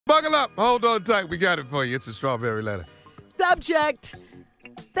Buckle up. Hold on tight. We got it for you. It's a strawberry letter. Subject: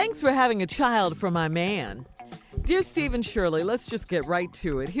 thanks for having a child for my man. Dear Steve and Shirley, let's just get right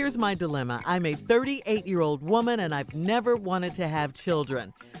to it. Here's my dilemma. I'm a 38-year-old woman, and I've never wanted to have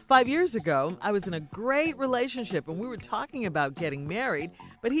children. 5 years ago, I was in a great relationship, and we were talking about getting married,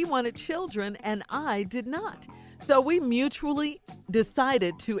 but he wanted children, and I did not. So we mutually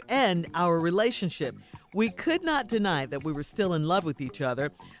decided to end our relationship. We could not deny that we were still in love with each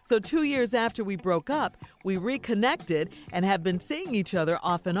other. So 2 years after we broke up, we reconnected and have been seeing each other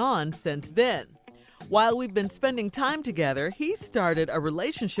off and on since then. While we've been spending time together, he started a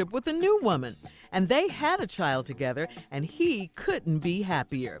relationship with a new woman, and they had a child together, and he couldn't be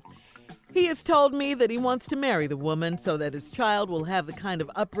happier. He has told me that he wants to marry the woman so that his child will have the kind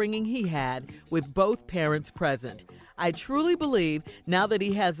of upbringing he had with both parents present. I truly believe now that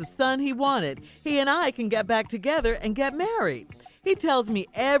he has the son he wanted, he and I can get back together and get married. He tells me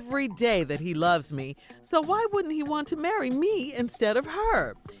every day that he loves me, so why wouldn't he want to marry me instead of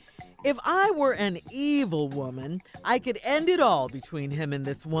her? If I were an evil woman, I could end it all between him and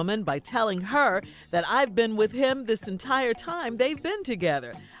this woman by telling her that I've been with him this entire time they've been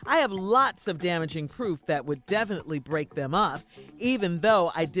together. I have lots of damaging proof that would definitely break them up. Even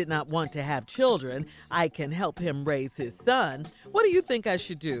though I did not want to have children, I can help him raise his son. What do you think I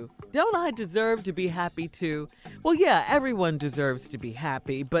should do? Don't I deserve to be happy too? Well, yeah, everyone deserves to be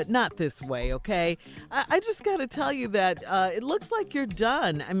happy, but not this way, okay? I just got to tell you that it looks like you're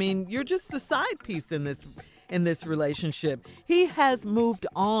done. I mean, you're just the side piece in this relationship. He has moved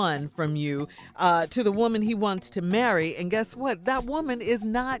on from you to the woman he wants to marry, and guess what? That woman is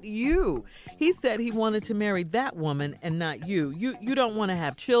not you. He said he wanted to marry that woman and not you. You don't want to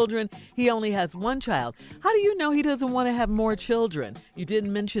have children. He only has one child. How do you know he doesn't want to have more children? You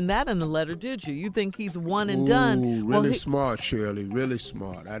didn't mention that in the letter, did you? You think he's one and done. Really smart, Shirley. Really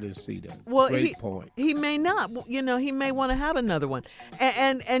smart. I didn't see that. Well, Great point. He may not. You know, he may want to have another one.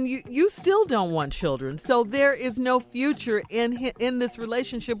 And you still don't want children. So there is no future in this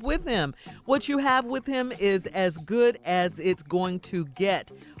relationship with him. What you have with him is as good as it's going to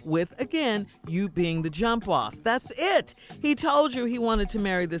get, with, again, you being the jump off. That's it. He told you he wanted to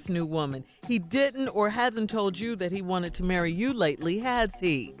marry this new woman. He didn't or hasn't told you that he wanted to marry you lately, has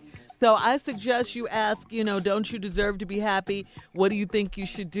he? So I suggest you ask, don't you deserve to be happy? What do you think you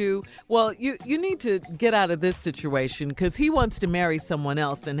should do? Well, you need to get out of this situation because he wants to marry someone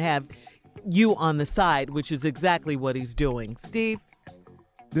else and have you on the side, which is exactly what he's doing. Steve?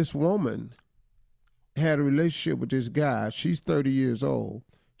 This woman had a relationship with this guy. She's 30 years old.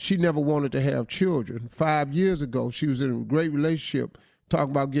 She never wanted to have children. 5 years ago, she was in a great relationship,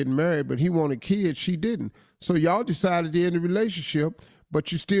 talking about getting married, but he wanted kids. She didn't. So y'all decided to end the relationship,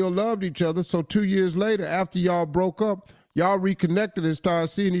 but you still loved each other. So 2 years later, after y'all broke up, y'all reconnected and started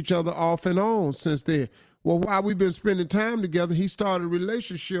seeing each other off and on since then. Well, while we've been spending time together, he started a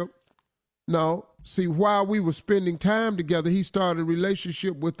relationship. No, see, while we were spending time together, he started a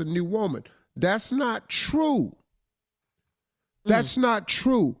relationship with a new woman. That's not true. That's not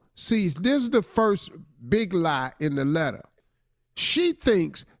true. See, this is the first big lie in the letter. She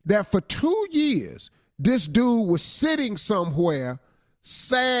thinks that for 2 years, this dude was sitting somewhere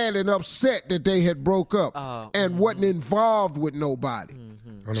sad and upset that they had broke up and wasn't involved with nobody.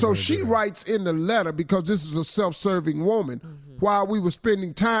 So she writes in the letter, because this is a self-serving woman, while we were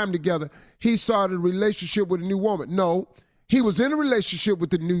spending time together, he started a relationship with a new woman. No, he was in a relationship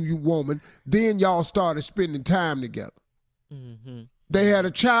with the new woman, then y'all started spending time together. They had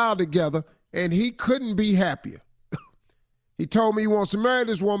a child together, and he couldn't be happier. He told me he wants to marry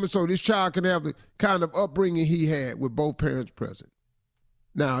this woman so this child can have the kind of upbringing he had with both parents present.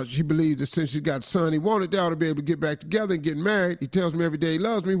 Now, she believes that since she got a son he wanted, they ought to be able to get back together and get married. He tells me every day he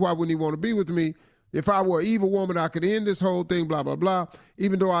loves me. Why wouldn't he want to be with me? If I were an evil woman, I could end this whole thing, blah, blah, blah.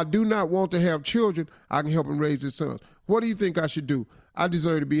 Even though I do not want to have children, I can help him raise his sons. What do you think I should do? I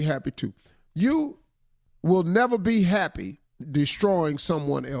deserve to be happy too. You will never be happy destroying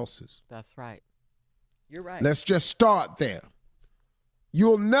someone else's. That's right. You're right. Let's just start there.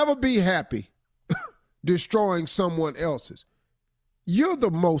 You'll never be happy destroying someone else's. You're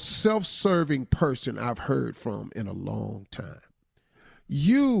the most self-serving person I've heard from in a long time.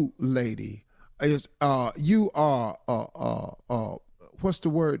 You, lady, you are what's the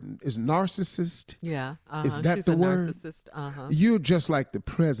word? Is narcissist? Yeah. Is that She's the a word? Narcissist. You're just like the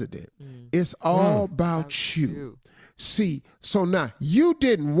president. It's all about you. See, so now you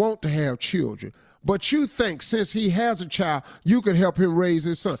didn't want to have children, but you think since he has a child, you can help him raise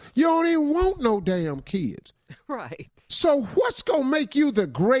his son. You don't even want no damn kids. Right. So what's going to make you the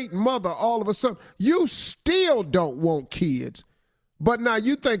great mother all of a sudden? You still don't want kids, But now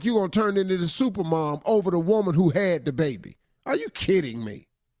you think you're going to turn into the supermom over the woman who had the baby. Are you kidding me?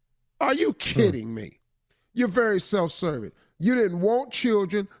 Are you kidding me? You're very self-serving. You didn't want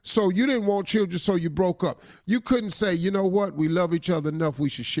children, so you broke up. You couldn't say, you know what, we love each other enough, we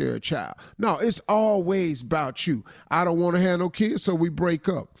should share a child. No, it's always about you. I don't want to have no kids, so we break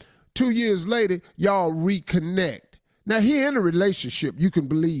up. 2 years later, y'all reconnect. Now, he in a relationship, you can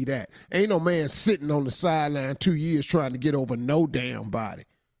believe that. Ain't no man sitting on the sideline 2 years trying to get over no damn body.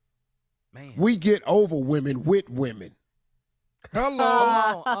 Man. We get over women with women.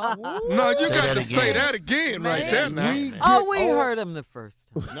 Hello. No, you got to say that again right there now. We heard him the first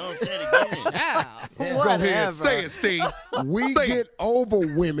time. No, say it again. Go ahead, say it, Steve. We get over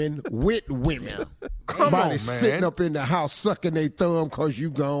women with women. Somebody sitting up in the house sucking their thumb because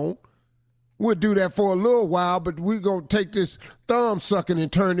you gone. We'll do that for a little while, but we're going to take this thumb sucking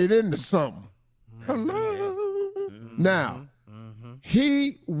and turn it into something. Hello. Now,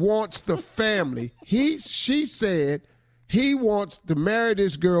 he wants the family. She said he wants to marry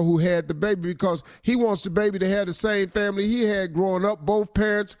this girl who had the baby because he wants the baby to have the same family he had growing up, both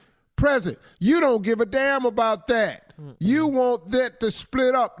parents present. You don't give a damn about that. You want that to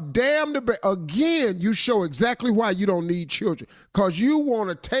split up. Damn the baby. Again, you show exactly why you don't need children, because you want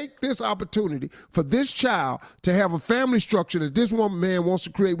to take this opportunity for this child to have a family structure that this man wants to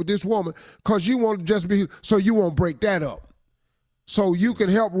create with this woman, because you want to just be, so you won't break that up. So you can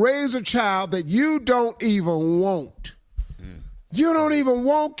help raise a child that you don't even want. You don't even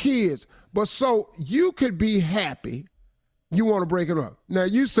want kids, but so you could be happy. You want to break it up. Now,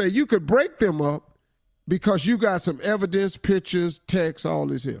 you say you could break them up because you got some evidence, pictures, text, all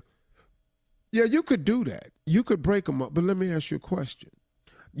this here. Yeah, you could do that. You could break them up, but let me ask you a question.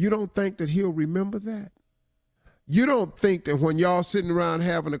 You don't think that he'll remember that? You don't think that when y'all sitting around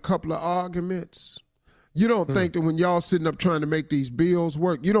having a couple of arguments, you don't think that when y'all sitting up trying to make these bills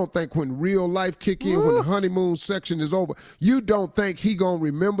work, you don't think when real life kick in, when the honeymoon section is over, you don't think he gonna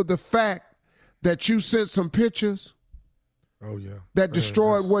remember the fact that you sent some pictures that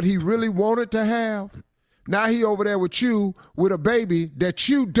destroyed what he really wanted to have? Now he over there with you with a baby that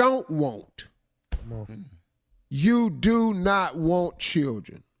you don't want. Come on. You do not want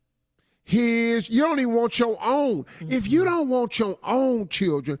children. You don't even want your own. If you don't want your own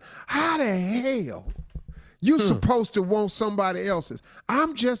children, how the hell you supposed to want somebody else's?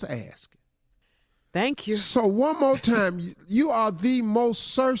 I'm just asking. Thank you. So one more time, you are the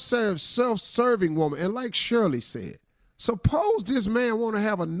most self-serving woman. And like Shirley said, suppose this man want to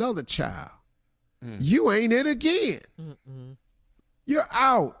have another child. You ain't it again. You're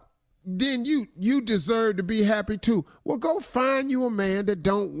out. Then you deserve to be happy too. Well, go find you a man that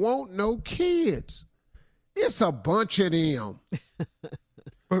don't want no kids. It's a bunch of them.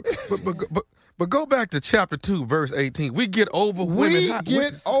 But go back to chapter 2, verse 18. We get over women. We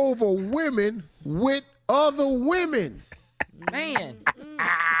get over women with other women. Man.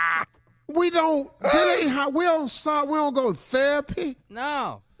 We don't go to therapy.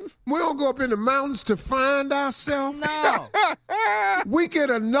 No. We don't go up in the mountains to find ourselves. No. We get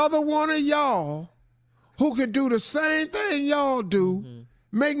another one of y'all who can do the same thing y'all do,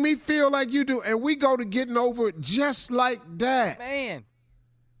 make me feel like you do, and we go to getting over it just like that. Man.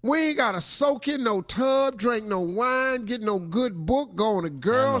 We ain't got to soak in no tub, drink no wine, get no good book, go on a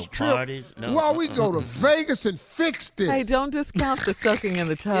girls' trip. Parties, Well, we go to Vegas and fix this. Hey, don't discount the soaking in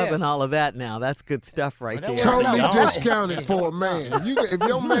the tub and all of that now. That's good stuff right there. Totally discounted for a man. If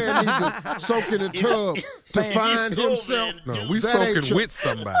your man need to soak in a tub to find himself, no, we soaking with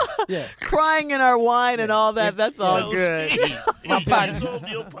somebody. Crying in our wine and all that, that's all good. Steve, My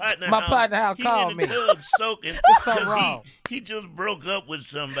partner house called me. Tub soaking. It's so wrong. He just broke up with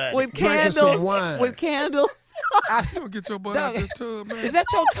somebody. With Drinking some candles. wine. With candles. You don't get your butt out this tub, man. Is that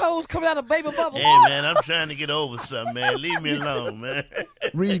your toes coming out of baby bubble? Hey, man, I'm trying to get over something, man. Leave me alone, man.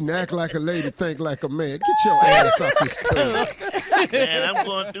 Read and act like a lady, think like a man. Get your ass out this tub. Man, I'm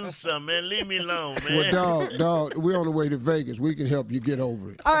going through something, man. Leave me alone, man. Well, dog, we're on the way to Vegas. We can help you get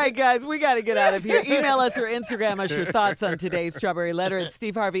over it. All right, guys, we got to get out of here. Email us or Instagram us your thoughts on today's Strawberry Letter at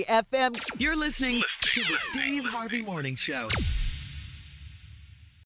Steve Harvey FM. You're listening to the Steve Harvey Morning Show.